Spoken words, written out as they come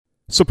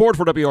Support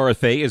for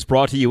WRFA is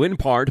brought to you in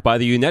part by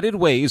the United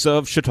Ways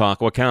of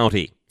Chautauqua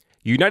County.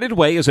 United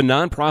Way is a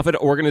nonprofit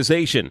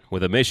organization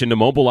with a mission to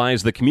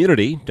mobilize the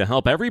community to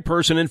help every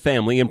person and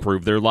family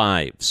improve their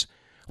lives.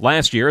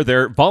 Last year,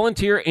 their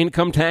Volunteer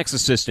Income Tax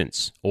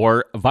Assistance,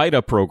 or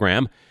VITA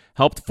program,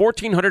 helped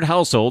 1,400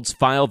 households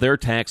file their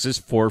taxes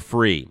for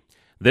free.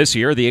 This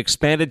year, the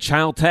expanded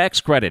child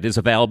tax credit is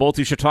available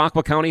to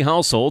Chautauqua County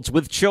households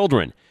with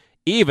children,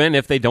 even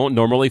if they don't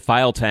normally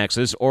file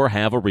taxes or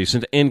have a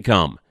recent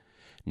income.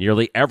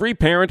 Nearly every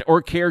parent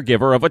or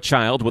caregiver of a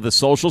child with a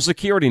Social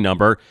Security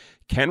number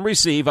can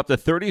receive up to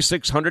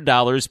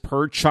 $3,600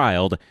 per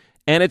child,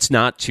 and it's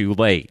not too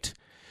late.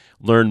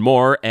 Learn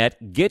more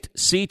at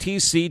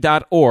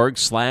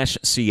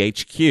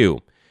getctc.org/CHQ.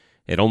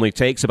 It only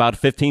takes about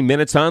 15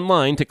 minutes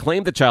online to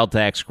claim the child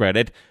tax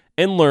credit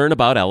and learn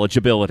about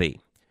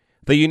eligibility.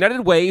 The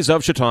United Ways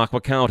of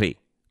Chautauqua County,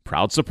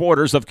 proud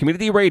supporters of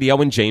community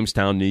radio in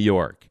Jamestown, New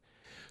York.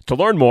 To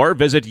learn more,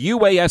 visit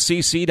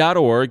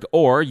uascc.org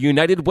or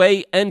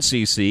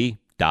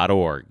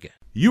unitedwayncc.org.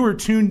 You are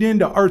tuned in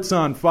to Arts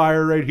on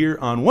Fire right here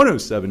on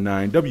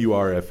 107.9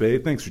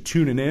 WRFA. Thanks for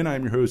tuning in.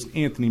 I'm your host,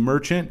 Anthony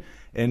Merchant.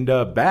 And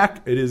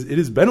back, it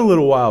has been a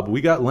little while, but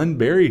we got Len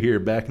Berry here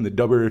back in the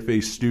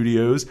WRFA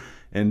studios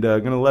and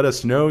going to let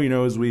us know,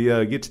 as we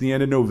get to the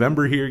end of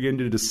November here, get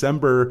into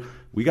December,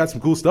 we got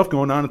some cool stuff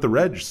going on at the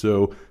Reg.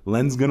 So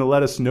Len's going to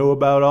let us know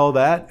about all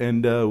that,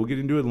 and we'll get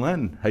into it.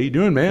 Len, how you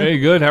doing, man? Hey,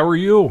 good. How are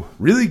you?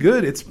 Really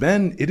good.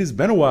 It has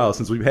been a while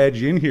since we've had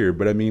you in here,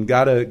 but I mean,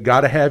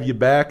 gotta have you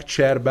back,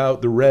 chat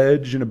about the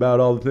Reg and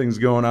about all the things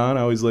going on.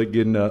 I always like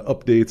getting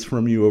updates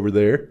from you over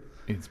there.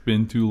 It's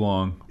been too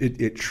long.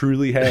 It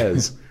truly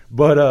has.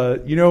 But,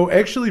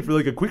 actually for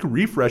like a quick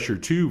refresher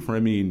too, for,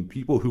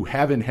 people who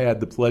haven't had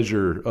the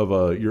pleasure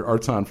of your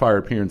Arts on Fire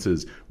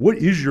appearances, what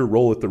is your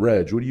role at the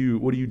Reg? What do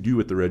you do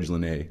at the Reg,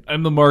 Lenna?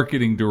 I'm the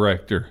marketing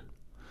director.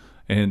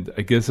 And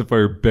I guess if I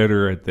were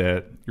better at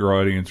that, your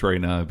audience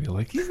right now would be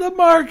like, he's the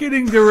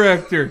marketing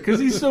director because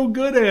he's so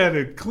good at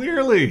it,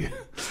 clearly.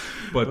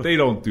 But they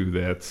don't do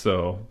that,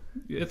 so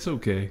it's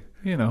okay.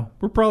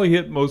 We're probably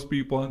hitting most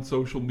people on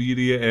social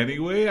media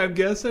anyway, I'm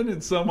guessing,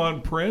 and some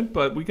on print,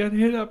 but we got to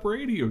hit up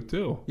radio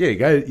too. Yeah,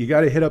 you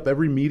got to hit up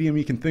every medium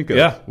you can think of.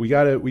 Yeah. We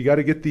got to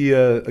get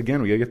the we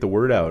got to get the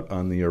word out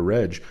on the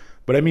Reg.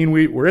 But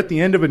we're at the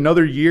end of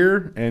another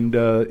year, and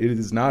it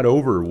is not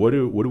over. What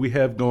do we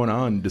have going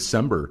on in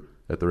December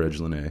at the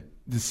Reg, Lenna?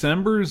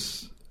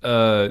 December's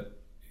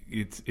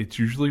it's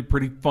usually a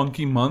pretty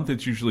funky month.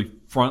 It's usually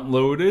front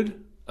loaded.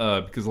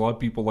 Because a lot of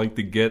people like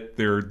to get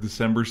their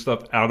December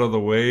stuff out of the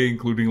way,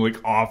 including like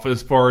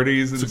office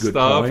parties and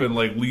stuff, and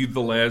like leave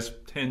the last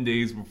 10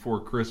 days before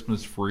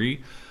Christmas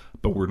free.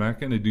 But we're not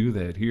going to do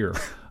that here.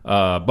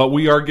 But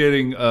we are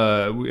getting,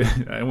 I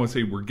don't want to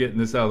say we're getting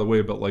this out of the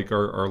way, but like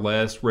our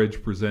last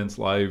Reg Presents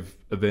live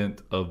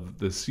event of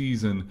the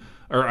season,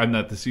 or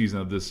not the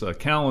season, of this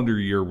calendar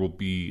year will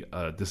be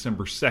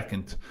December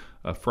 2nd.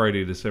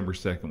 Friday, December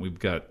 2nd, we've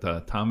got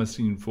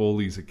Thomasine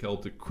Foley's A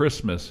Celtic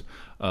Christmas.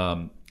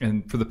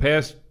 And for the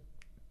past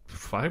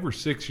 5 or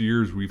 6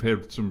 years, we've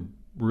had some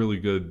really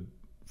good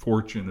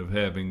fortune of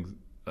having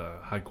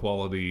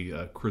high-quality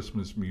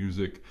Christmas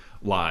music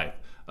live.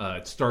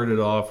 It started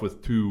off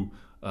with two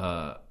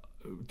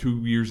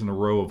years in a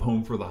row of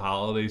Home for the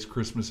Holidays,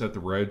 Christmas at the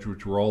Reg,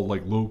 which were all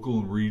like local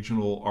and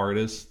regional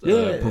artists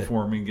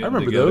performing,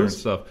 getting together and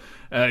stuff.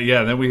 And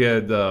then we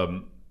had...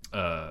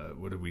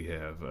 what did we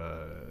have?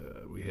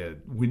 We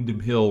had Windham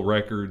Hill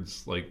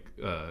Records, like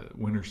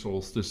Winter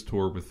Solstice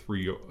tour with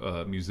 3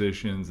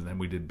 musicians, and then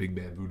we did Big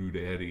Bad Voodoo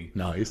Daddy.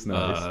 Nice.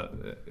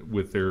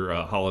 With their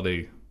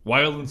holiday,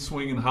 Wild and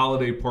Swinging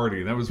holiday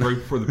party. And that was right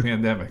before the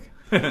pandemic.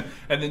 And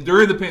then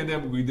during the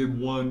pandemic, we did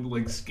one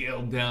like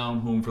scaled down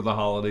Home for the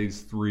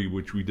Holidays 3,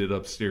 which we did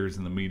upstairs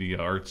in the Media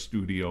Arts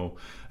Studio,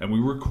 and we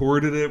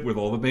recorded it with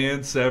all the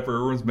band set for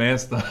everyone's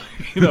masked up.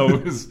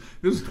 It was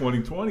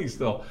 2020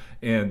 still,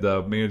 and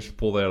managed to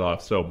pull that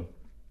off. So,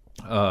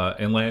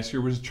 and last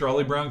year was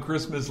Charlie Brown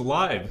Christmas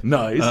Live.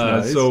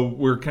 Nice. So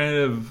we're kind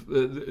of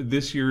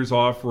this year's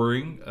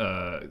offering,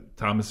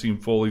 Thomasine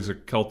Foley's A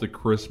Celtic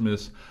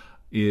Christmas,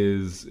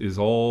 is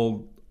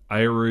all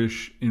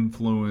Irish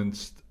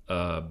influenced.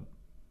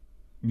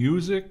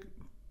 Music,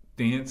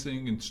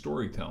 dancing, and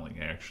storytelling,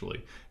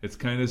 actually. It's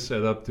kind of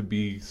set up to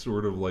be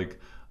sort of like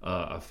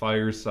a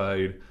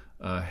fireside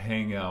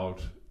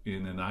hangout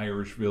in an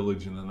Irish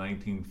village in the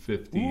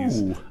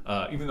 1950s.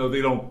 Even though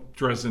they don't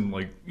dress in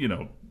like,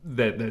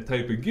 that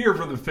type of gear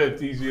from the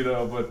 50s,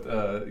 but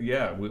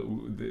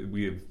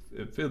we have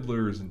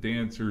fiddlers and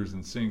dancers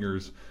and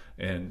singers,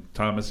 and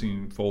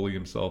Thomasine Foley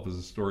himself is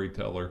a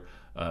storyteller.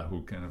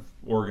 Who kind of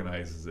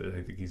organizes it.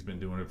 I think he's been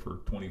doing it for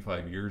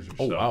 25 years or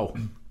so. Oh, wow.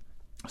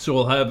 So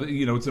we'll have,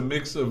 it's a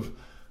mix of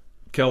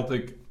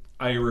Celtic,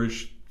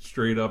 Irish,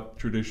 straight up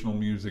traditional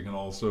music, and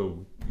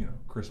also,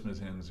 Christmas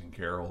hymns and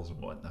carols and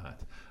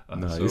whatnot.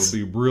 Nice. So it'll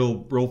be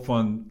real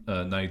fun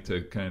night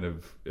to kind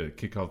of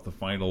kick off the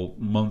final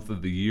month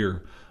of the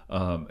year.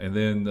 And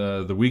then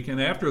the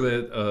weekend after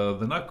that,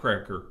 the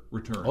Nutcracker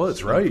returns. Oh,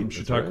 that's right. From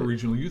Chautauqua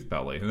Regional Youth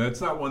Ballet. And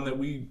that's not one that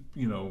we,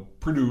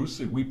 produce.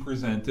 We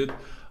present it.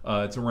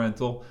 It's a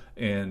rental.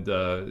 And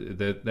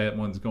that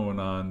one's going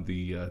on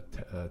the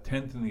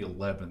 10th and the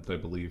 11th, I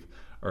believe,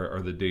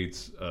 are the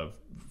dates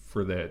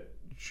for that.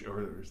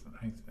 Or there's the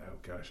 9th. Oh,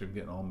 gosh, I'm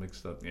getting all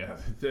mixed up. Yeah,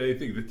 I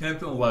think the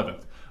 10th and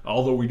 11th.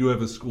 Although we do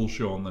have a school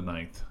show on the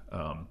 9th.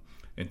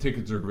 And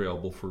tickets are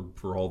available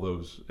for all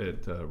those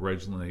at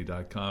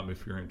reglenna.com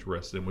if you're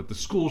interested. And with the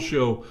school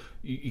show,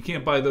 you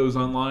can't buy those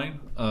online,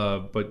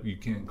 but you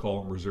can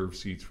call and reserve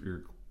seats for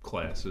your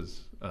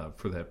classes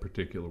for that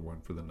particular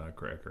one for the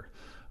Nutcracker.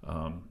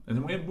 And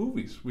then we have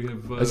movies. We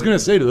have. I was going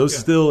to say,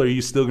 are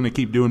you still going to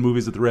keep doing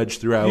movies at the Reg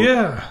throughout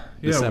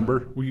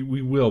December?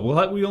 We will.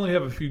 We only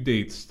have a few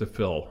dates to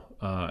fill.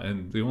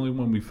 And the only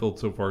one we filled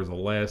so far is the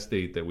last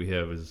date that we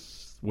have is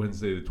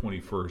Wednesday the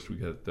 21st. We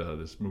got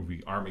this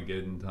movie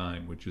Armageddon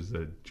Time, which is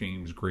a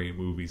James Gray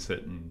movie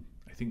set in,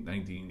 I think,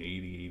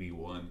 1980,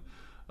 81,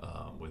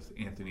 with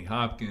Anthony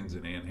Hopkins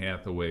and Anne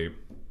Hathaway.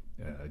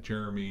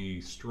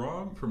 Jeremy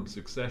Strong from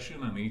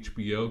Succession on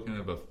HBO, kind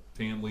of a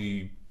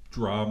family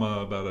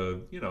drama about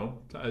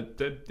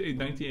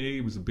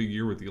 1980 was a big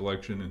year with the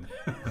election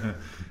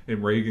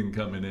and Reagan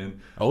coming in.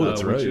 Oh,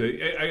 that's right.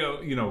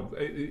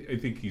 I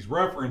think he's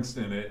referenced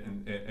in it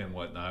and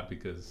whatnot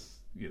because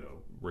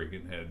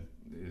Reagan had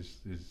his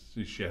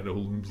shadow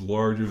looms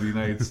large over the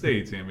United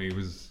States. I mean, he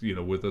was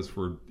with us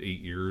for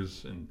 8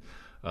 years, and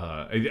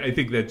I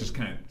think that just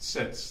kind of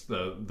sets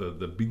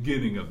the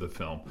beginning of the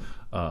film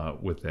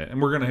with that.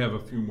 And we're going to have a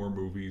few more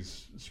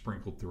movies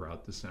sprinkled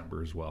throughout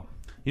December as well.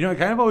 I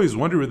kind of always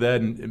wonder with that,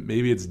 and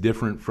maybe it's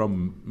different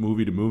from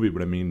movie to movie,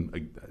 but I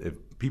mean, if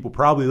people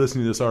probably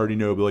listening to this already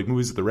know, but like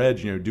movies at the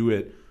Reg, do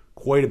it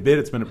quite a bit.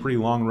 It's been a pretty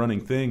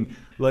long-running thing.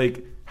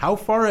 Like, how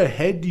far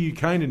ahead do you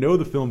kind of know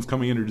the film's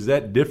coming in, or does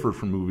that differ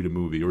from movie to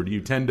movie? Or do you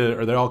tend to,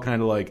 are they all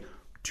kind of like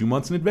 2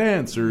 months in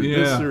advance, or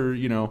this, or,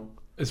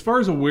 As far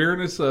as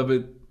awareness of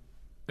it,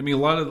 I mean, a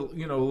lot of,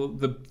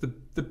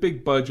 the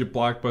big budget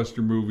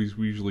blockbuster movies,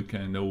 we usually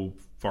kind of know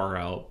far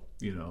out,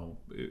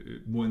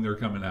 when they're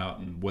coming out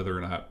and whether or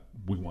not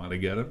we want to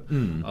get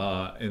them.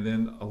 And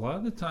then a lot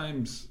of the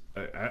times,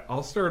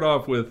 I'll start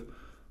off with,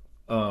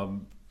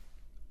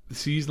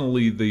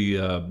 seasonally, the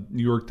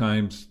New York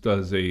Times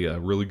does a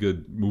really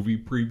good movie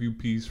preview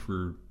piece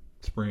for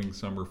spring,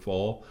 summer,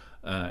 fall.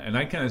 And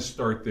I kind of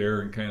start there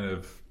and kind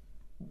of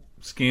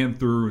scan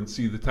through and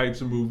see the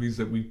types of movies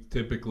that we've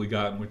typically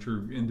gotten, which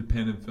are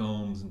independent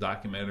films and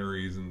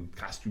documentaries and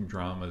costume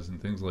dramas and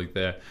things like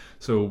that.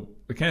 So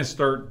I kind of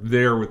start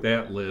there with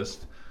that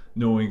list,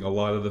 knowing a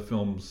lot of the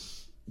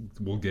films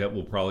will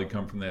probably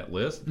come from that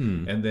list.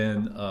 And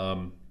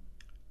then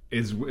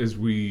as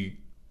we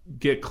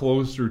get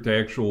closer to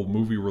actual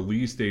movie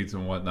release dates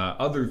and whatnot,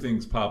 other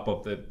things pop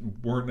up that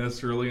weren't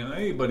necessarily on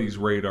anybody's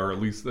radar, at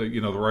least the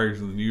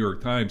writers of the New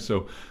York Times.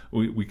 So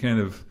we kind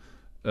of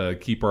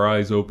keep our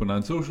eyes open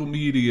on social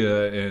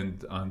media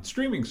and on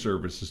streaming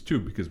services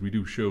too, because we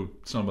do show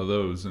some of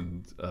those.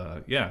 And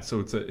so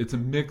it's a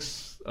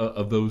mix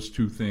of those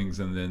two things,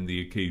 and then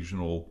the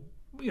occasional,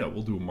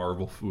 we'll do a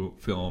Marvel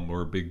film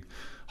or a big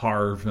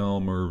horror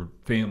film or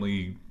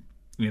family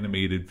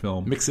animated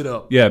film. Mix it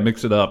up. Yeah,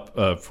 mix it up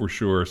for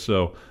sure.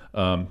 So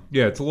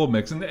it's a little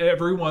mix, and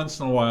every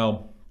once in a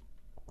while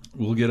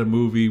we'll get a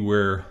movie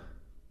where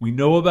we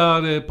know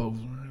about it, but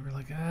we're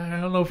like, I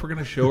don't know if we're going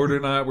to show it or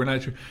not. We're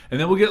not sure. And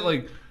then we'll get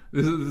like,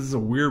 this is a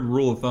weird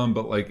rule of thumb,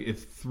 but like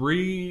if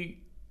 3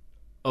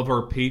 of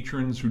our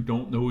patrons who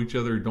don't know each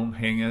other, don't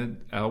hang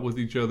out with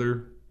each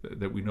other,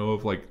 that we know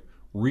of, like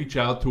reach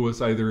out to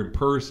us either in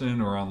person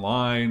or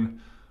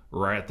online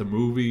or at the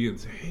movie and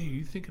say, hey,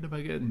 you thinking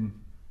about getting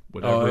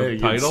whatever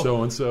title?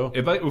 So and so.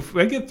 If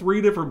I get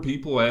 3 different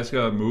people asking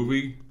about a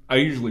movie, I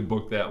usually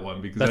book that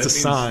one because that's a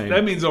sign.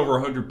 That means over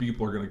 100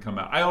 people are going to come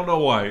out. I don't know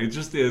why. It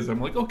just is.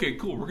 I'm like, okay,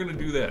 cool. We're going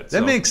to do that.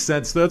 That makes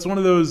sense. That's one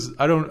of those.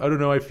 I don't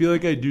know. I feel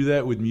like I do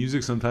that with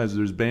music sometimes.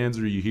 There's bands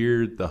where you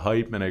hear the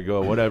hype and I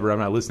go, whatever, I'm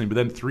not listening. But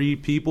then 3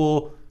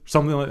 people,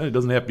 something like that. It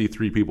doesn't have to be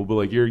 3 people, but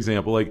like your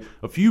example, like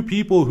a few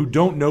people who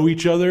don't know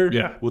each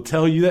other will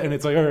tell you that, and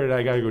it's like, all right,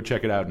 I got to go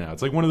check it out now.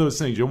 It's like one of those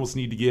things you almost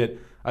need to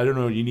get. I don't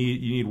know. You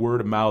need word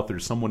of mouth or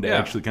someone to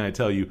actually kind of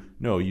tell you,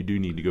 no, you do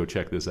need to go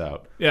check this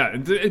out. Yeah,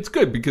 it's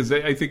good because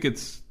I think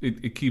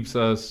it keeps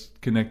us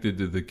connected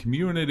to the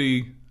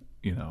community.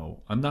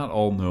 I'm not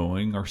all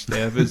knowing. Our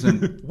staff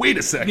isn't. Wait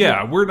a second.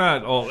 Yeah, we're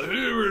not all.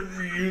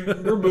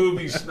 We're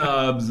movie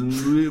snobs,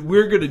 and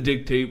we're going to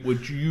dictate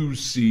what you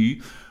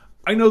see.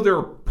 I know there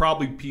are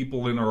probably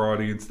people in our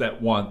audience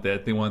that want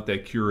that. They want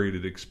that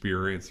curated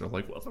experience. They're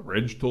like, well, the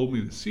Reg told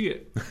me to see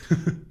it.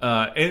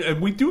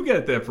 And we do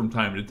get that from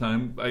time to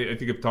time. I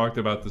think I've talked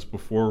about this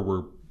before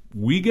where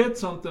we get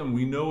something,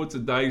 we know it's a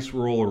dice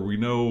roll, or we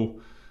know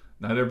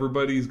not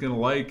everybody's going to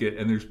like it.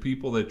 And there's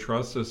people that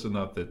trust us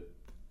enough that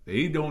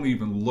they don't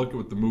even look at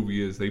what the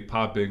movie is. They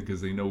pop in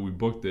because they know we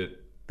booked it.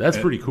 That's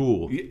pretty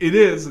cool. It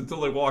is until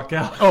they walk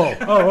out.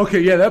 Oh, okay,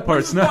 yeah, that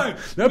part's not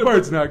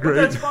great.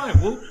 That's fine.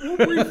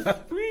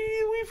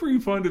 We we've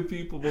refunded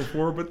people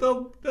before, but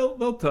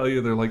they'll tell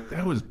you, they're like,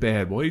 that was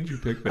bad. Why did you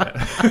pick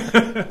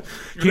that?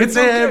 Can't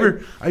say I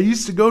ever. I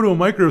used to go to a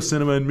micro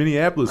cinema in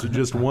Minneapolis with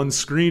just one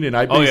screen, and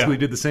I basically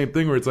did the same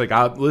thing where it's like,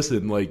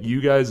 listen, like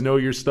you guys know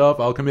your stuff.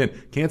 I'll come in.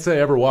 Can't say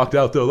I ever walked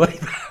out though like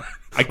that.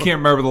 I can't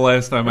remember the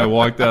last time I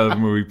walked out of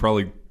a movie.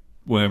 Probably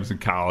when I was in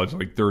college,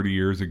 like 30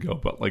 years ago.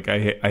 But like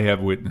I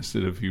have witnessed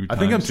it a few times. I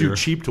think I'm too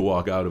cheap to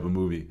walk out of a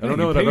movie. I don't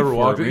know you that I've ever paid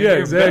walked for out. it, Yeah, man.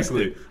 You're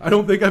exactly. invested. I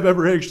don't think I've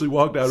ever actually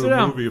walked out Sit of a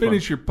down, movie.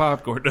 finish your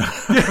popcorn.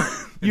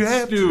 You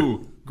have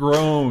Stew,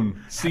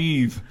 groan,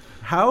 seethe.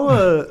 How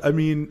I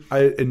mean,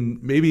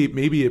 and maybe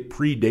it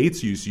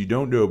predates you, so you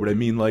don't know. But I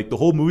mean, like the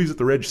whole Movies at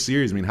the Reg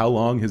series. I mean, how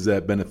long has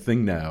that been a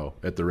thing now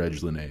at the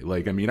Reg, Lenna?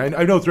 Like, I mean,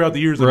 I know throughout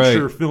the years, I'm Right.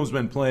 sure film's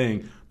been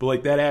playing, but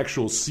like that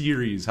actual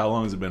series, how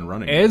long has it been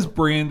running? As now?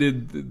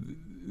 branded,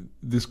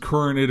 this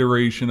current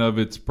iteration of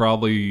it's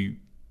probably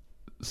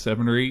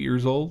 7 or 8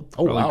 years old.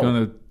 Oh, probably wow. kind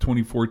of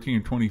 2014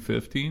 or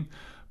 2015.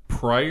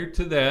 Prior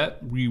to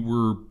that, we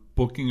were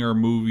booking our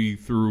movie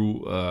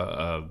through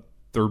a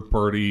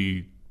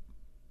third-party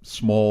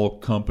small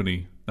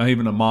company. Not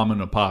even a mom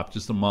and a pop,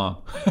 just a mom.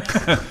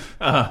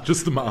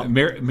 Just the mom.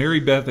 Mary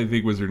Beth, I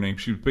think, was her name.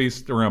 She was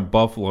based around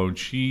Buffalo, and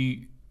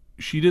she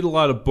did a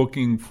lot of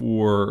booking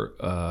for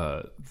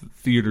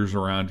theaters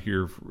around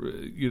here,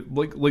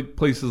 like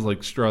places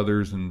like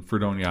Struthers and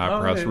Fredonia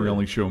Opera House, where we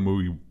only show a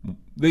movie.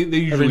 They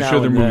usually now show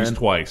their and movies then.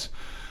 twice,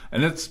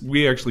 and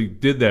we actually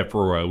did that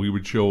for a while. We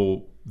would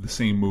show the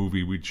same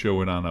movie. We'd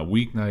show it on a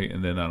weeknight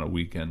and then on a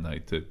weekend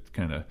night to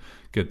kind of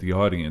get the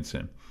audience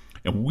in.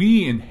 And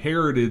we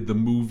inherited the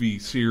movie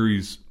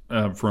series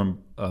from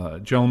a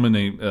gentleman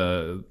named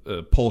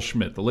Paul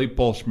Schmidt, the late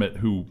Paul Schmidt,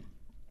 who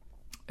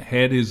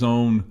had his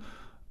own.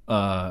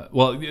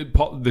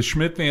 The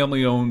Schmidt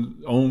family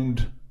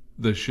owned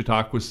the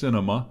Chautauqua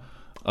Cinema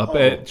up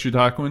at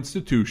Chautauqua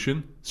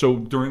Institution. So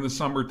during the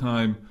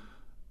summertime,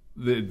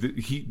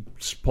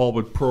 Paul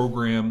would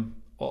program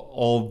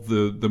all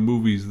the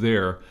movies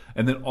there,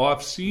 and then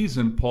off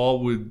season, Paul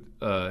would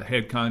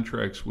had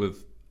contracts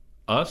with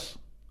us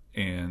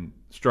and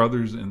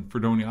Struthers and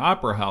Fredonia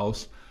Opera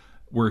House,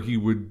 where he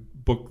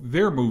would book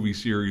their movie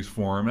series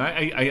for him.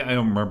 And I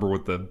don't remember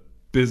what the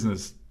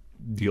business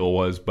deal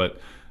was, but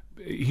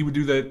he would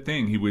do that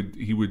thing. He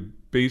would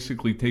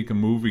basically take a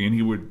movie, and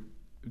he would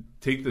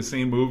take the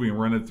same movie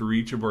and run it through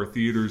each of our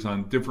theaters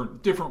on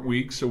different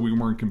weeks, so we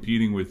weren't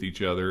competing with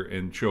each other,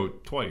 and show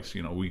it twice,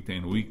 weekday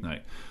and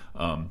weeknight.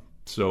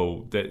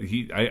 So that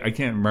I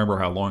can't remember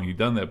how long he'd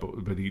done that,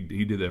 but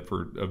he did that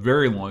for a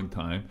very long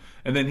time,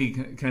 and then he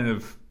kind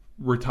of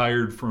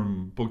retired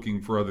from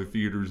booking for other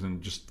theaters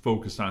and just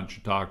focused on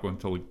Chautauqua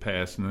until he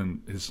passed, and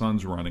then his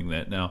son's running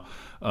that now.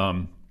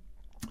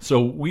 So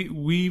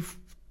we've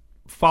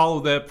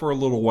followed that for a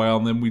little while,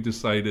 and then we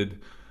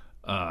decided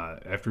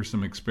after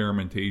some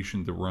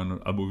experimentation to run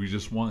a movie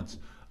just once,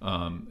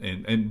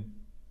 and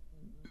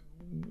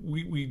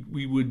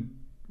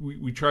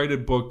we try to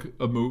book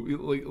a movie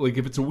like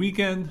if it's a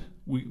weekend,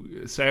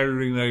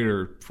 Saturday night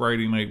or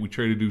Friday night, we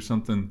try to do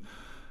something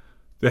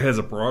that has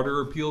a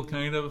broader appeal,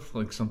 kind of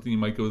like something you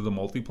might go to the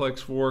multiplex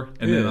for,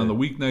 and then on the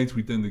weeknights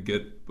we tend to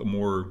get the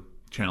more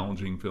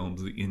challenging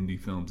films, the indie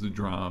films, the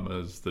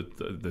dramas, the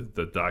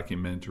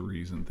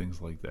documentaries and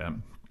things like that.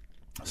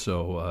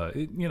 So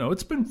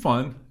it's been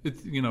fun.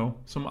 It's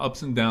some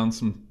ups and downs,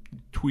 some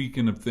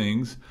tweaking of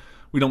things.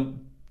 We don't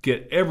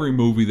get every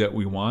movie that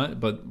we want,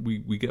 but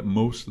we get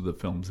most of the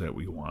films that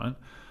we want,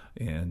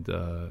 and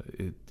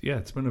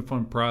it's been a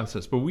fun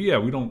process. But we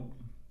don't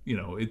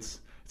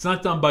it's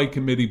not done by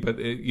committee, but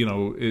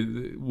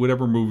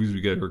whatever movies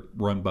we get are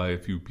run by a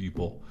few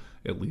people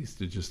at least,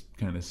 to just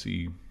kind of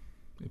see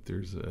if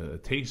there's a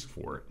taste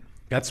for it.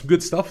 Got some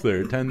good stuff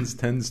there.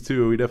 Tends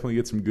to. We definitely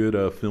get some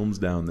good films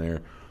down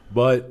there.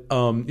 But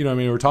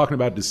we're talking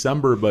about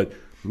December, but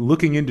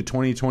looking into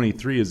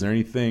 2023, is there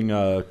anything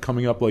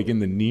coming up like in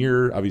the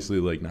near,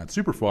 obviously like not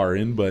super far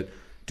in, but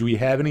do we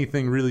have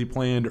anything really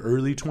planned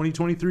early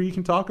 2023 you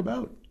can talk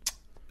about?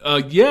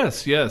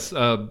 Yes.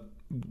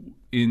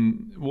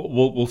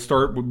 We'll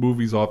start with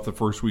movies off the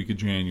first week of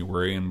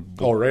January, and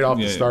right off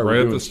the start, right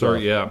at the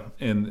start, yeah,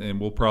 and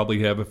we'll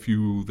probably have a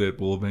few that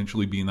will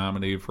eventually be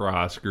nominated for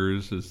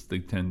Oscars, as they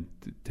tend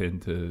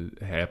to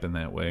happen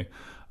that way,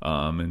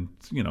 and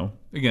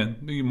again,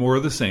 more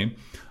of the same,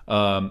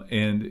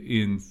 and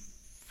in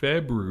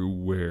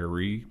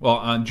February,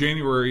 on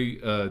January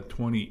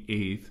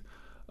 28th,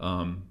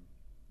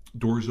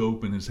 Doors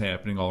Open is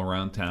happening all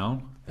around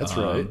town. That's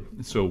right.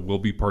 So we'll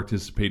be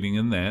participating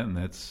in that, and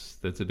that's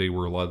a day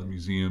where a lot of the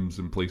museums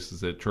and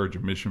places that charge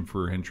admission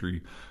for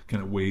entry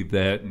kind of waive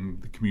that, and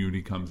the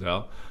community comes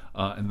out.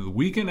 And the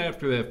weekend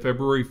after that,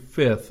 February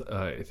 5th,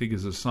 I think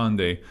is a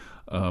Sunday,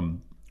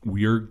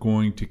 we are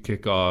going to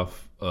kick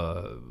off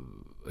a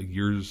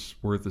year's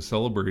worth of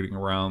celebrating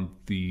around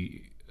the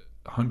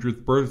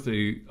 100th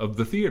birthday of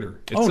the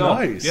theater itself. Oh,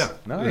 nice. Yeah.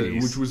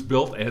 Nice. Which was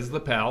built as the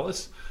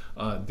Palace,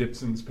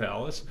 Dixon's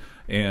Palace,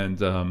 and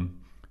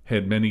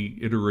had many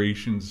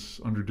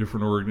iterations under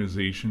different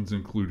organizations,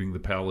 including the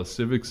Palace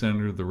Civic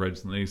Center, the Reg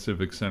Lenna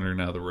Civic Center,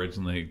 now the Reg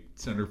Lenna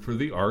Center for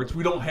the Arts.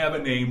 We don't have a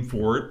name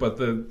for it, but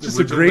the just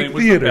a original great name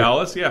was theater. the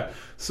Palace. Yeah,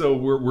 so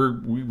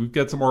we've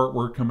got some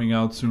artwork coming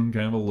out soon,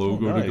 kind of a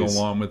logo to go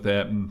along with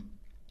that, and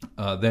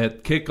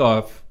that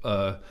kickoff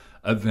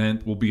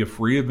event will be a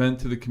free event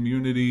to the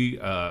community.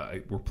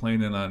 We're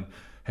planning on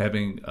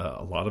having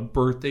a lot of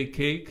birthday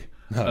cake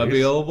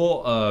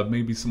available,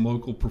 maybe some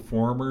local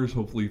performers,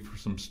 hopefully for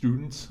some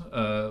students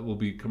will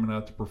be coming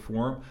out to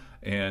perform,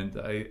 and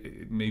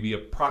maybe a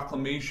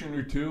proclamation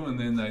or two, and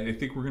then I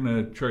think we're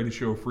going to try to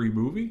show a free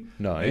movie.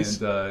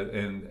 Nice.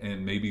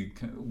 And maybe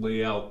kind of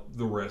lay out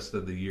the rest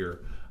of the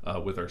year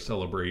with our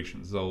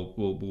celebrations. So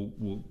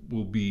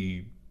we'll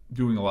be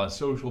doing a lot of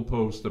social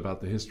posts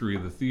about the history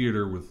of the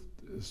theater with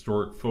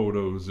historic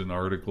photos and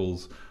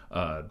articles.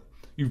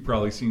 You've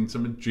probably seen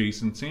some of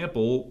Jason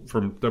Sample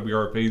from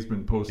WRFA has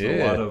been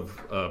posting a lot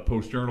of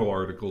Post-Journal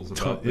articles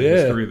about the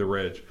history of the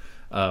Reg,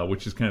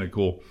 which is kind of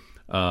cool.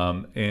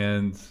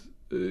 And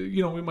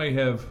we might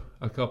have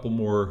a couple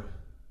more,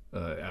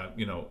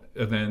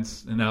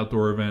 events, an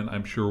outdoor event.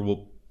 I'm sure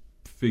we'll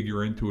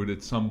figure into it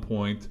at some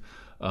point.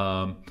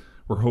 We're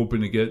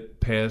hoping to get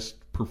past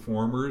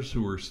performers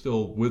who are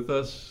still with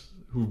us,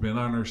 who've been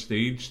on our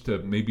stage, to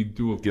maybe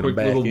do a quick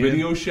little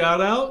video shout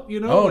out,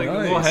 nice. A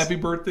little happy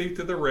birthday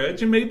to the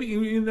Reg, and maybe,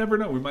 you never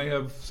know, we might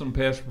have some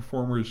past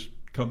performers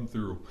come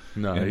through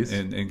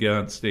and get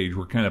on stage.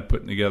 We're kind of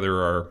putting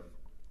together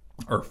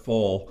our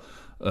fall,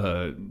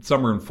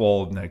 summer and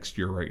fall of next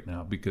year right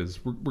now, because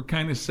we're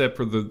kind of set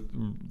for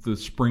the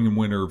spring and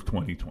winter of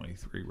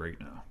 2023 right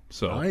now.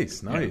 So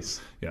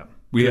nice. Yeah.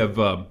 We have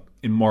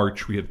in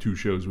March we have 2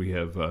 shows. We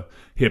have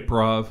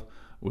Hip-Prov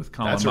with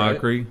Colin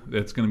Mockery. Right.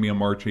 That's going to be on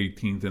March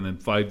 18th. And then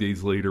 5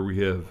 days later, we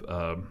have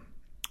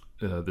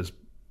this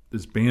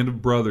band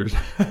of brothers,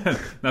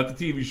 not the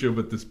TV show,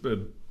 but this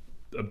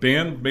a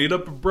band made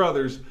up of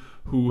brothers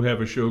who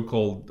have a show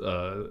called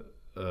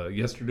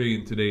Yesterday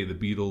and Today, the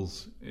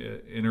Beatles,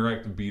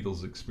 Interactive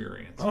Beatles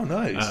Experience. Oh,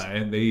 nice.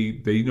 And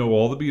they know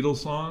all the Beatles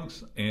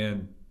songs,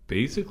 and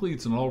basically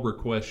it's an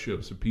all-request show.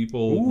 So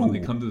people, when they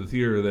come to the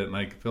theater that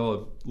night, can fill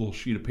out a little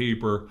sheet of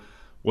paper,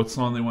 what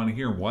song they want to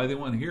hear and why they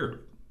want to hear it.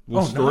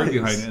 Little story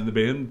behind it, and the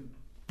band,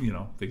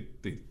 they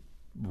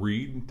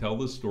read and tell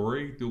the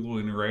story, do a little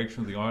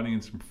interaction with the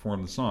audience, and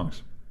perform the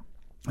songs.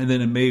 And then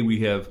in May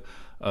we have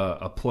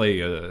a play,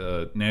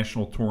 a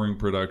national touring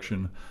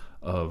production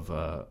of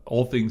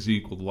All Things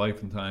Equal: The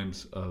Life and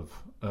Times of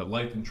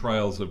Life and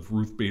Trials of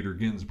Ruth Bader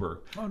Ginsburg.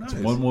 Oh, nice. It's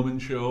a one-woman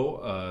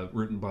show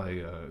written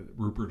by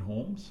Rupert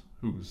Holmes,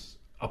 who's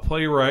a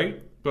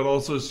playwright, but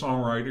also a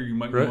songwriter. You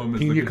might know him as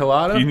Pina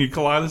Colada. Pina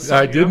Colada.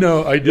 I did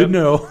know.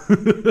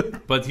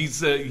 But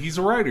he's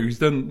a writer. He's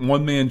done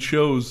one-man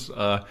shows.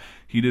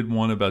 He did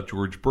one about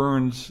George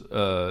Burns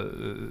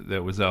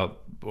that was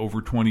out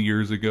over 20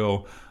 years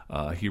ago.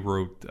 I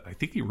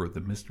think he wrote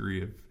The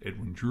Mystery of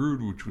Edwin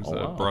Drood, which was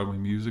a Broadway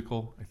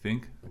musical, I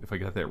think. If I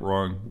got that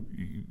wrong,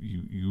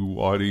 you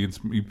audience,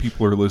 you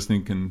people who are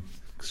listening can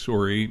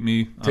sorry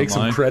me take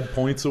online. Some cred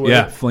points away.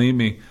 Yeah, flame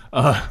me.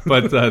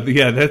 But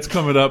that's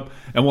coming up,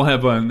 and we'll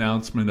have an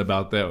announcement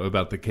about that,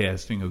 about the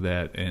casting of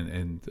that,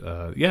 and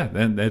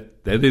then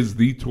that is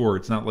the tour.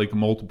 It's not like a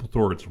multiple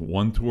tour; it's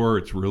one tour.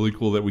 It's really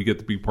cool that we get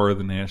to be part of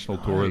the national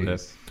tour of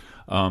that.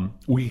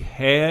 We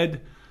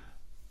had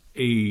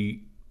a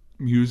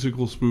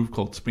musical spoof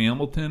called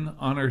Spamilton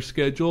on our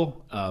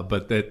schedule,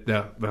 but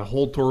that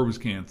whole tour was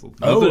canceled.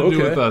 Nothing to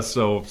do with us,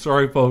 so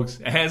sorry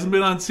folks. It hasn't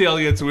been on sale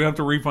yet, so we don't have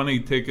to refund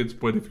any tickets,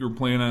 but if you're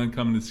planning on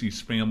coming to see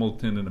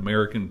Spamilton, an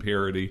American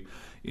parody,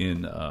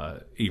 in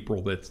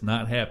April, that's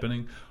not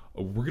happening.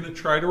 We're going to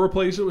try to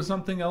replace it with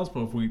something else,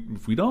 but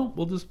if we don't,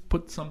 we'll just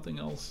put something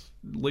else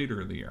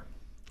later in the year.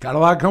 Got a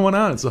lot going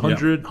on. It's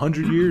 100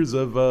 years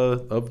of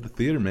the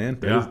theater, man.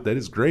 That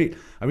is great.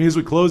 I mean, as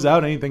we close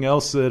out, anything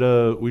else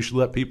that we should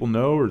let people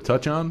know or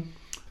touch on?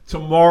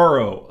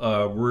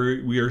 Tomorrow,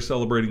 we are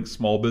celebrating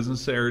Small Business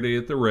Saturday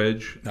at the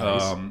Reg.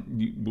 Nice.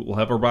 We'll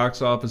have our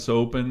box office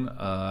open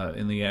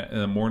in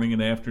the morning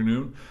and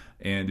afternoon.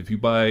 And if you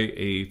buy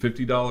a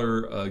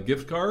 $50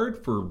 gift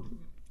card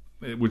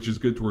which is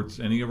good towards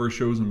any of our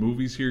shows and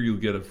movies here, you'll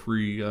get a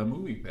free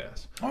movie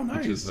pass. Oh, nice.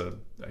 Which is,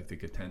 I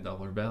think, a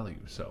 $10 value.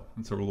 So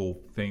it's a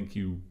little thank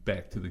you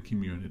back to the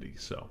community.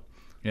 So,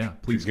 yeah,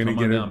 please come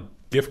on down.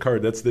 Gift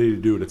card, that's the day to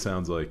do it, it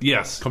sounds like.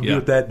 Yes. Come do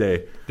it that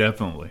day.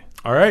 Definitely.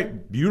 All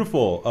right,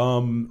 beautiful.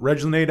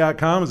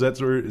 RegLenna.com, is that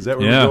where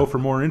we go for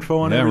more info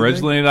on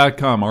everything?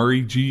 RegLenna.com,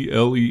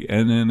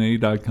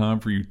 RegLenna.com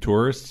for you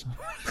tourists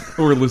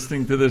who are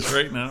listening to this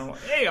right now.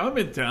 Hey, I'm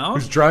in town.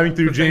 Who's driving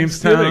through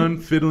Jamestown,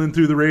 fiddling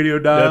through the radio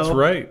dial. That's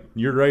right.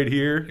 You're right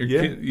here.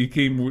 You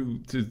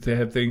came to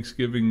have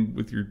Thanksgiving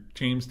with your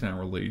Jamestown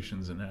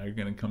relations, and now you're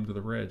going to come to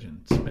the Reg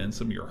and spend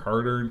some of your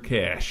hard-earned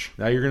cash.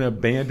 Now you're going to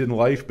abandon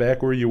life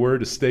back where you were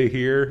to stay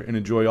here and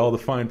enjoy all the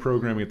fine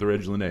programming at the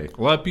Reg Lenna.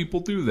 A lot of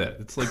people do that.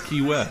 It's like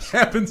Key West.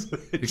 Happens.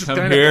 They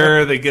come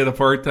here, they get a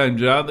part-time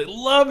job. They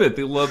love it.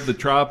 They love the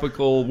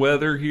tropical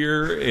weather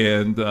here,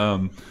 and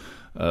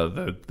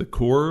the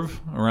Corv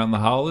around the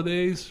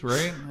holidays,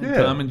 right? And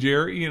Yeah. Tom and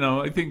Jerry.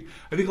 I think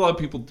a lot of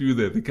people do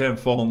that. They kind of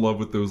fall in love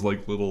with those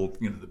like little,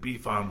 the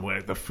beef on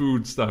whack, the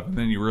food stuff, and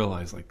then you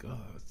realize like, oh,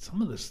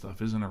 some of this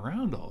stuff isn't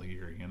around all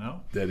year.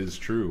 That is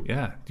true.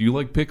 Yeah. Do you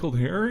like pickled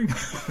herring?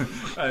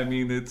 I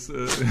mean, it's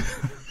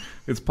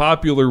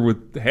popular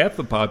with half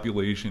the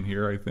population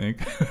here, I think.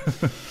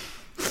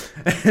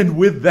 And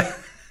with that,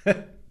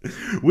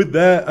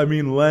 I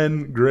mean,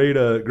 Len,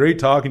 great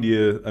talking to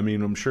you. I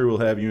mean, I'm sure we'll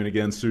have you in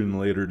again sooner than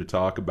later to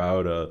talk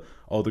about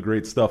all the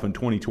great stuff in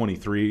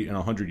 2023 and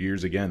 100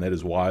 years again. That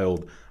is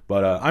wild.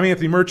 But I'm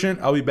Anthony Merchant.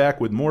 I'll be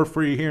back with more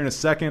for you here in a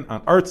second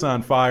on Arts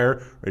on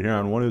Fire right here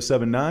on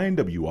 107.9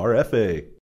 WRFA.